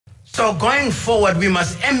So going forward, we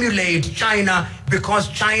must emulate China because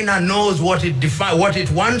China knows what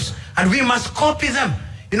it wants, and we must copy them.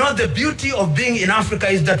 You know, the beauty of being in Africa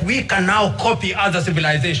is that we can now copy other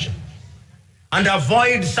civilizations and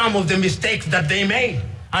avoid some of the mistakes that they made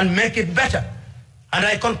and make it better. And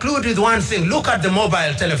I conclude with one thing. Look at the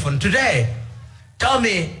mobile telephone today. Tell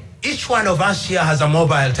me, each one of us here has a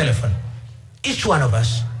mobile telephone. Each one of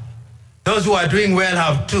us. Those who are doing well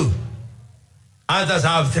have 2. Others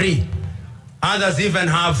have 3. Others even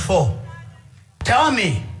have 4. Tell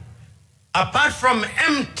me, apart from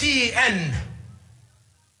MTN,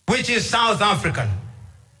 which is South African,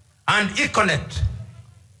 and Econet,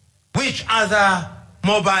 which other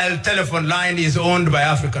mobile telephone line is owned by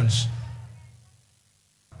Africans?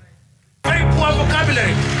 Very poor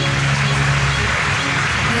vocabulary.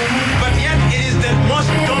 But yet it is the most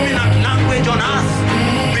dominant language on earth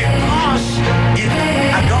because it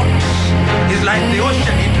adopts. It's like the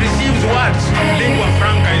ocean, it receives words. Lingua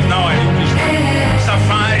franca is now an English word.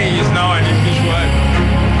 Safari is now an English word.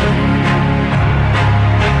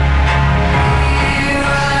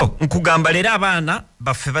 Nkugamba lera abaana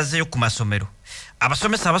baffe bazeyo ku masomero.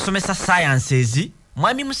 Abasomesa sciences,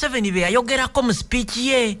 Mwami Museven be yayogerako mu speech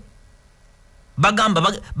ye.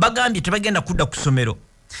 Bagambye tebagenda kudda ku ssomero.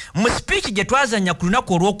 Mu speech gye twazanya ku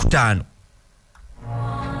lunaku olw'okutaano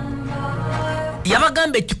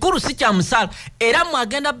yabagamba ekikulu si kya musaala era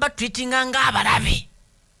mwagenda batreatinga ng'abalabe.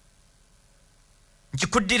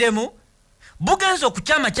 Nkikuddiremu bugenza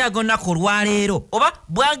okukyama kyagonnako olwaleero oba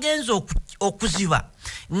bwagenza okuziba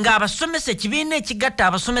ng'abasomesa ekibiina ekigatta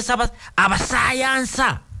abasomesa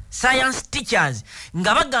abasayansa science teachers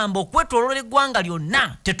nga bagamba okwetoloola eggwanga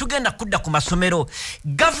lyonna tetugenda kudda ku masomero.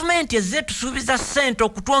 Gavumenti ezze tusuubiza ssente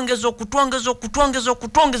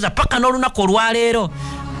okutwongeza paka n'olunaku olwaleero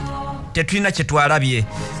tetulina kye twalabye.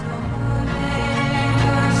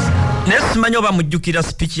 Naye simanyi oba mujjukira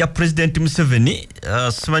speech ya President Museven,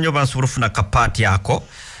 simanyi oba nsobola ofuna kapaati ako.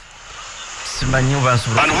 Simanyi oba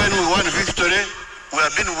nsobola. And when we won victory, we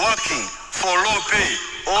have been working for low pay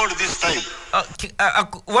all this time.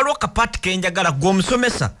 Waliwo kapaati kenjagala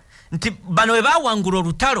gw'omusomesa nti bano we baawangula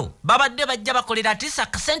olutalo babadde bajja bakolera atisa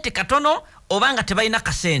akasente katono oba nga tebalina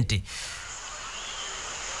kasente.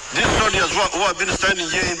 These soldiers who have been standing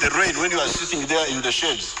here in the rain when you are sitting there in the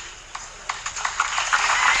shades.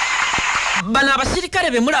 Bano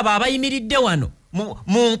abasirikale be mulaba abayimiridde wano mu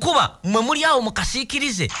nkuba mwe muli awo mu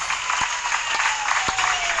kasiikirize.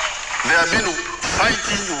 They have been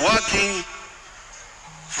fighting, working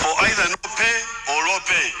for either no pay or low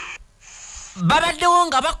pay. Babaddewo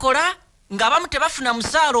nga bakola ng'abamu tebafuna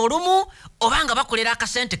musaala olumu oba nga bakolera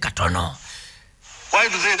akasente katono. Why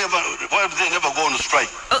do they never go on strike?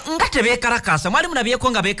 Nga tebeekalakaasa mwali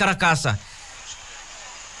mulabyeko nga beekalakaasa.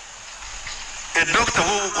 A doctor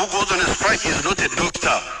who goes on a strike is not a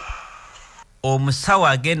doctor. Omusawo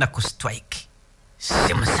agenda ku strike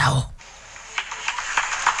si musawo.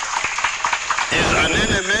 He's an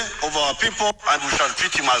enemy of our people and we shall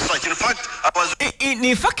treat him as such.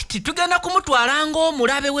 In fact, tugenda kumutwala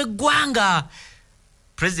ng'omulabe w'eggwanga.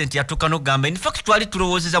 President yatuuka n'ogamba in fact twali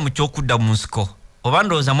tulowoozeza mu ky'okudda mu nsiko. Oba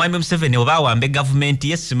ndowooza Mwami Museven oba awambe gavumenti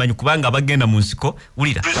ye simanyi kubanga bagenda mu nsiko.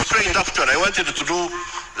 Wulira. Restrained actually. I wanted to go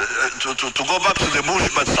back to the bush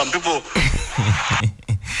but some people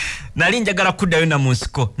nali njagala kuddayo na mu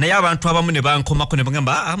nsiko naye abantu abamu ne bankomako ne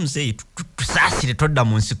bagamba muzeeyi tusaasire todda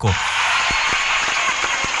mu nsiko.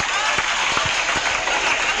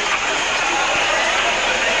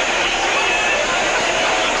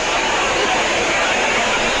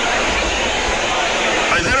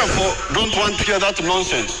 don't want to hear that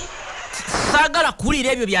nonsense. Sagala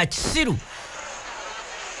kuwulira ebyo bya kisiru.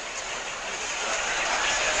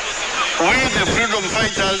 We the freedom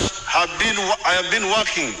fighters I have been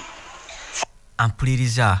working.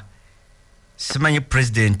 Ampuliriza simanyi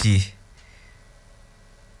president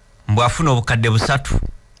mbwafuna obukadde 3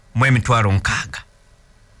 mu emitwalo 6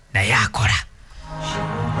 naye akola.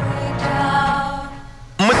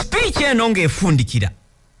 Mu speech eno ng'efundikira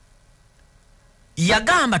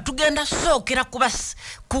yagamba tugenda sookera kuba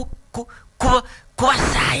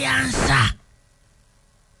sayansa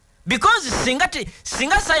because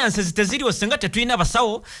singa sciences teziriwo singa tetulina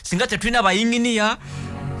basawo singa tetulina bayinginiya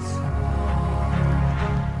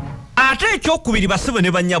ate ekyokubiri basibo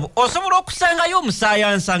ne banyabo osobola okusangayo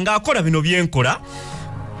omusayansa ng'akola bino byenkola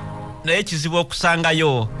naye ekizibu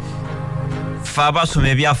okusangayo fe abasoma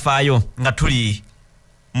ebyafaayo nga tuli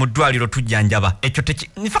mu ddwaliro tujjanjaba ekyo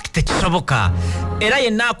in fact tekisoboka era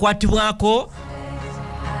yenna akwatibwako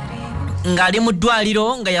ngali mu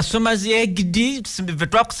ddwaliro nga yasoma EGD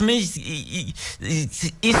twakusoma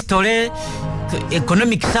history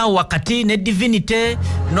economics wakati ne divinity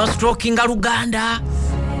no stroke nga Luganda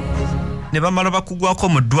ne bamala bakugwako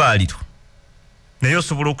mu ddwaliro naye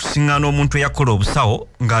osobola okusiŋŋaana omuntu eyakola obusawo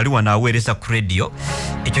ng'ali wano aweereza ku radio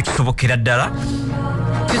ekyo kisobokera ddala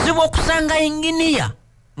kizibu okusanga engineer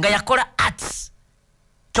nga yakola arts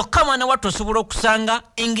kyokka mwana wattu osobola okusanga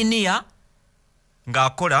engineer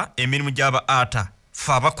ng'akola emirimu gy'aba ata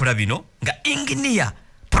fe abakola bino nga engineer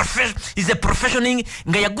is a professional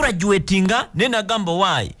nga yagraduatinga naye nagamba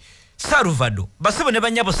waayi Salvador basebo ne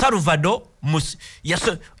banyabo Salvador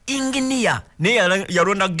engineer naye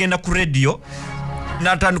yalonda kugenda ku radio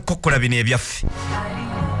n'atandika okukola bino ebyaffe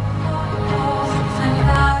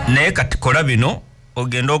naye kati kola bino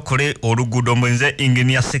ogenda okole oluguudo mwenze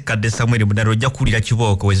engineer Sekadde Samuel Munaro ojja kuwulira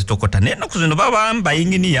kibooko wezitokota naye ennaku zino babamba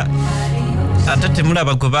engineer ate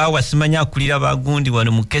temulaba gwe bawasimanya akulira bagundi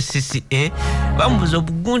wano mu KCCA bamubuza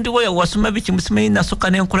obugundi bwe wasoma biki musimanyi nasooka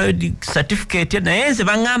n'enkola certificate naye nze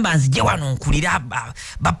baŋŋamba nzije wano nkulira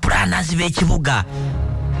ba planners b'ekibuga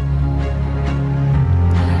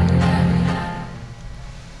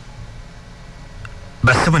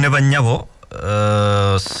basebo ne bannyabo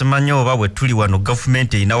simanyi oba bwe tuli wano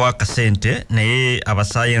gavumenti erinawo akasente naye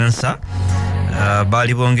abasayansa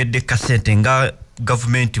baali bongedde kasente nga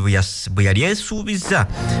gavumenti bwe yali esuubiza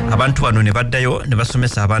abantu bano ne baddayo ne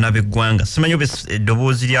basomesa abaana b'eggwanga simanyi oba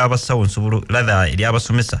eddoboozi ly'abasawo latha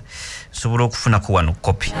ery'abasomesa nsobola okufunako wano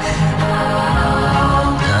kopi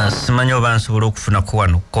simanyi oba nsobola okufunako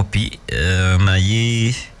wano kopi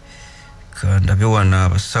naye kandabe wano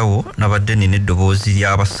abasawo nabadde nina eddoboozi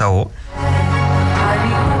ly'abasawo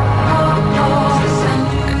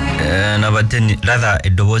nabadde latha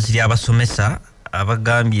eddoboozi ly'abasomesa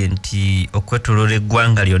abagambye nti okwetoloola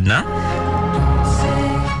eggwanga lyonna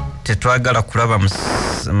tetwagala kulaba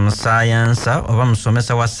musayansa oba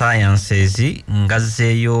musomesa wa sciences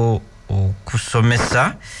ngazzeeyo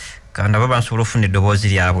okusomesa kandi abo bansobola okufuna eddoboozi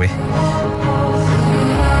lyabwe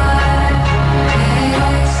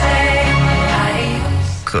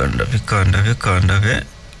kandabe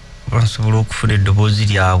bansobola okufuna eddoboozi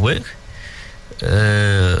lyabwe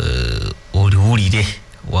oliwulire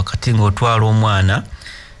wakati ng'otwala omwana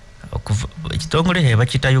ekitongole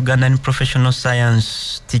bakita Ugandan Professional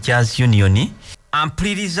Science Teachers Union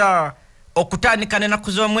ampuliriza okutandika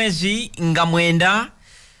n'ennaku z'omwezi nga 9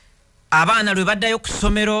 abaana lwe baddayo ku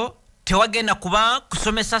ssomero tewagenda kuba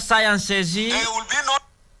kusomesa sciences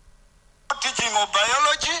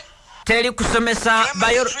teri kusomesa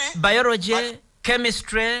biology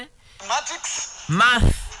chemistry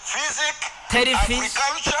math physics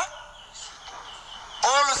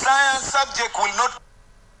all science subject will not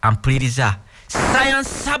ampuliriza science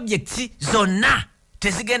subjects zonna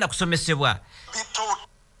tezigenda kusomesebwa be taught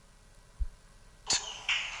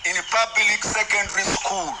in public secondary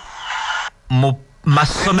school mu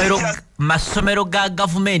masomero ga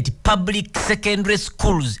government public secondary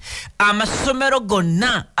schools amasomero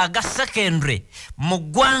gonna aga secondary mu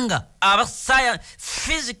ggwanga aba science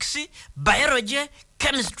physics biology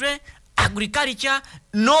chemistry agriculture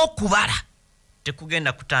n'okubala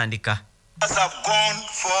tekugenda kutandika have gone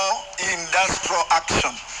for industrial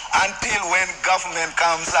action until when government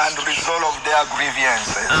comes and resolve their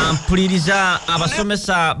grievances. Ampuliriza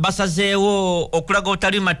abasomesa basazeewo okulaga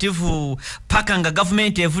otali mativu paka nga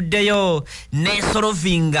government evuddeyo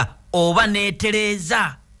nesolovinga oba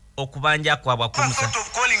netereza okubanja kwabwa kumusa.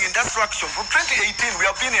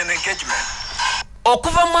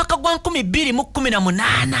 Okuva mu mwaka gwa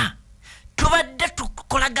 2018 tubadde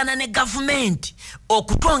tukolagana ne government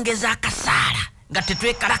okutwongeza akasaala nga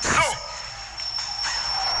tetwekalakasa.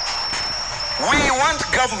 We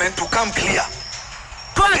want government to come clear.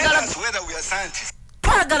 Whether we are scientists.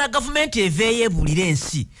 Twagala government eveeye bulire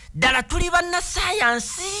ensi. Dala tuli banna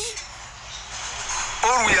science.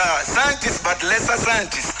 Or we are scientists but lesser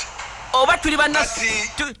scientists. Oba tuli banna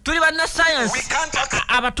science. We can't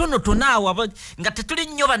abatono tunaawo nga tetuli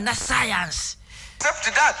nnyo banna science.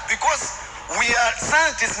 Accept that because we are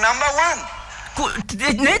scientists number 1.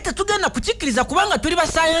 Naye tetugenda kukikkiriza kubanga tuli ba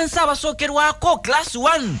science abasookerwako class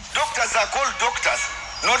 1. Doctors are called doctors,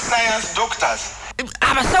 not science doctors.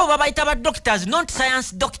 Abasawo babayita ba doctors, not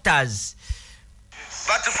science doctors.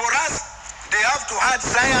 But for us, they have to add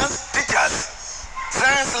science teachers,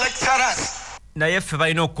 science lecturers. Naye ffe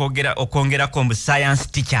balina okwongerako mu science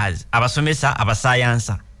teachers, abasomesa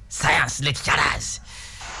abasayansa, science lecturers.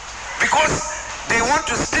 Because they want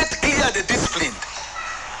to state clear the discipline.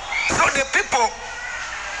 So the people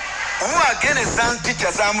who are against some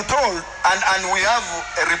teachers, I'm told, and we have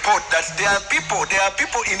a report that there are people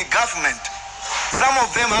in government. Some of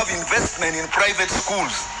them have investment in private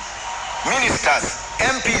schools, ministers,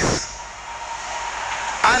 MPs.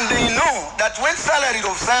 And they know that when salary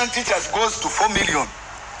of science teachers goes to 4 million,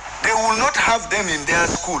 they will not have them in their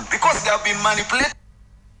school because they have been manipulated.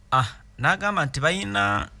 Nagamba nti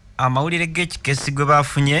bayina amawulire g'ekikesi gwe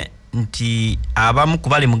bafunye nti abamu ku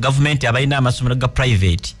bali mu gavumenti abalina amasomero ga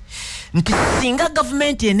private nti singa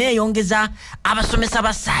gavumenti eneeyongeza abasomesa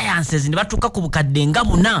ba sciences ne batuuka ku bukadde nga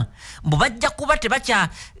buna mbu bajja kuba tebakya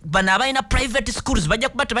bano abalina private schools bajja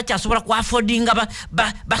kuba tebakyasobola ku affordinga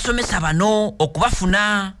basomesa bano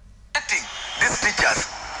okubafuna. These teachers,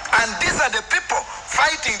 and these are the people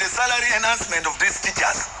fighting the salary enhancement of these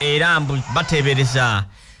teachers. Era mbu bateebereza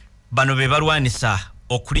bano be balwanisa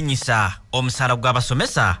okulinyisa omusaala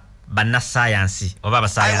gw'abasomesa banna science oba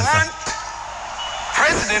abasayansi. I want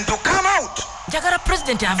president to come out. Njagala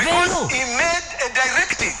president aveeyo. Because he made a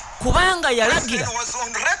directive. Kubanga yalagira. President was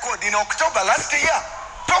on record in October last year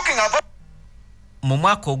talking about. Mu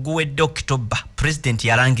mwaka oguwedde October president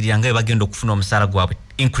yalangirira nga bagenda okufuna omusaala gwabwe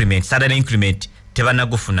increment, salary increment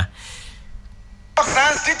tebanagufuna.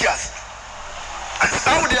 Science teachers. And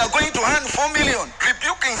now they are going to hand 4 million,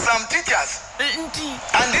 rebuking some teachers.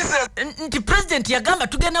 And this is president yagamba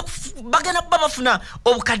bagenda kuba bafuna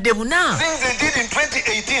obukadde buna. Things they did in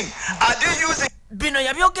 2018, are they using bino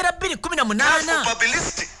yabyogera 2018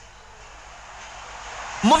 publicity?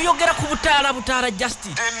 Mubyogera ku butaala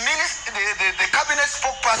justice. The cabinet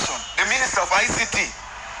spokesperson, the minister of ICT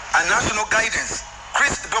and national guidance,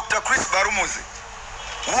 Dr. Chris Barumuzi,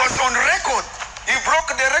 was on record. He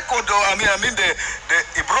broke the record.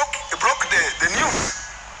 He broke the news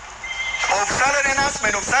of salary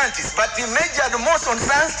enhancement of scientists, but he majored most on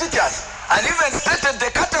science teachers and even stated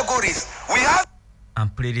the categories we have.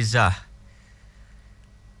 Ampuliriza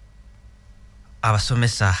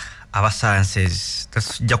abasomesa aba sciences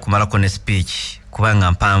tasujja kumalako ne speech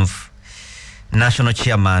kubanga mpanvu. National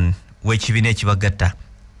chairman w'ekibiina ekibagatta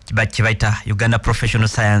kibaita Uganda Professional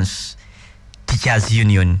Science Teachers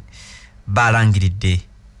Union balangiridde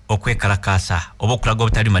okwekalakaasa oba okulaga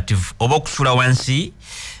obutali mativu oba okusula wansi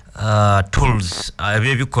tools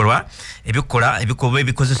ebikolwa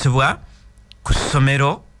ebikozesebwa ku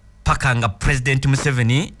ssomero paka nga President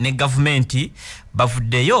Museven ne gavumenti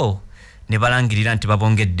bavuddeyo ne balangirira nti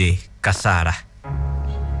babongedde kasaara.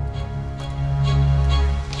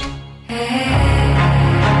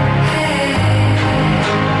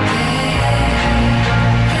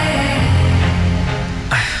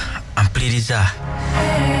 Ampuliriza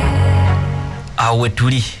awe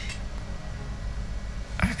tuli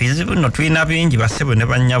bizibu no tulina bingi basebo ne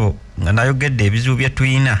banyabo nga nayogedde ebizibu bye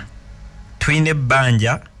tulina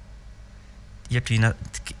ebbanja ye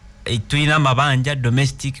tulina amabanja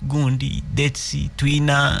domestic gundi debts,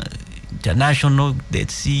 tulina international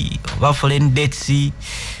debts oba foreign debts,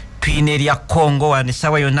 tulina erya Congo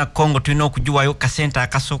wanisawa yonna Congo tulina okujuwayo kasenta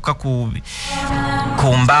akasooka ku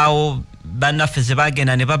mbaawo bannaffe ze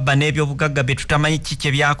bagenda ne babba n'ebyobugagga bye tutamanyi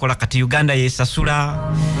kiki byakola kati Uganda yeesasula.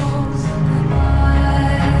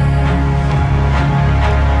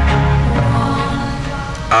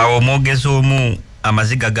 Awo omwogezi omu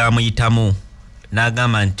amaziga gaamuyitamu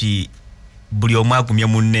n'agamba nti buli omu agumye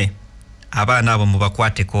munne abaana abo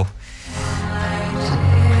mubakwateko.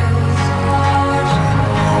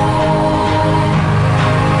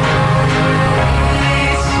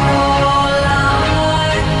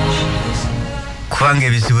 Kubanga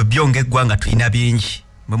ebizibu byonga eggwanga tulina bingi.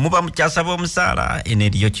 Bwe muba mukyasaba omusaala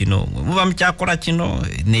eneriyo kino, bwe muba mukyakola kino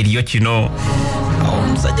eneriyo kino.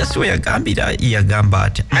 Omusajja siwe yagambira yagamba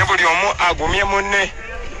ati ne buli omu agumye munne,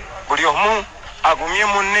 buli omu agumye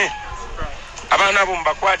munne, abaana abo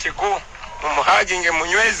mubakwateko mumuhajinge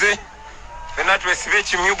munyweze fena twesibe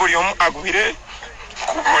ekimyu buli omu agumire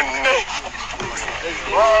ku munne.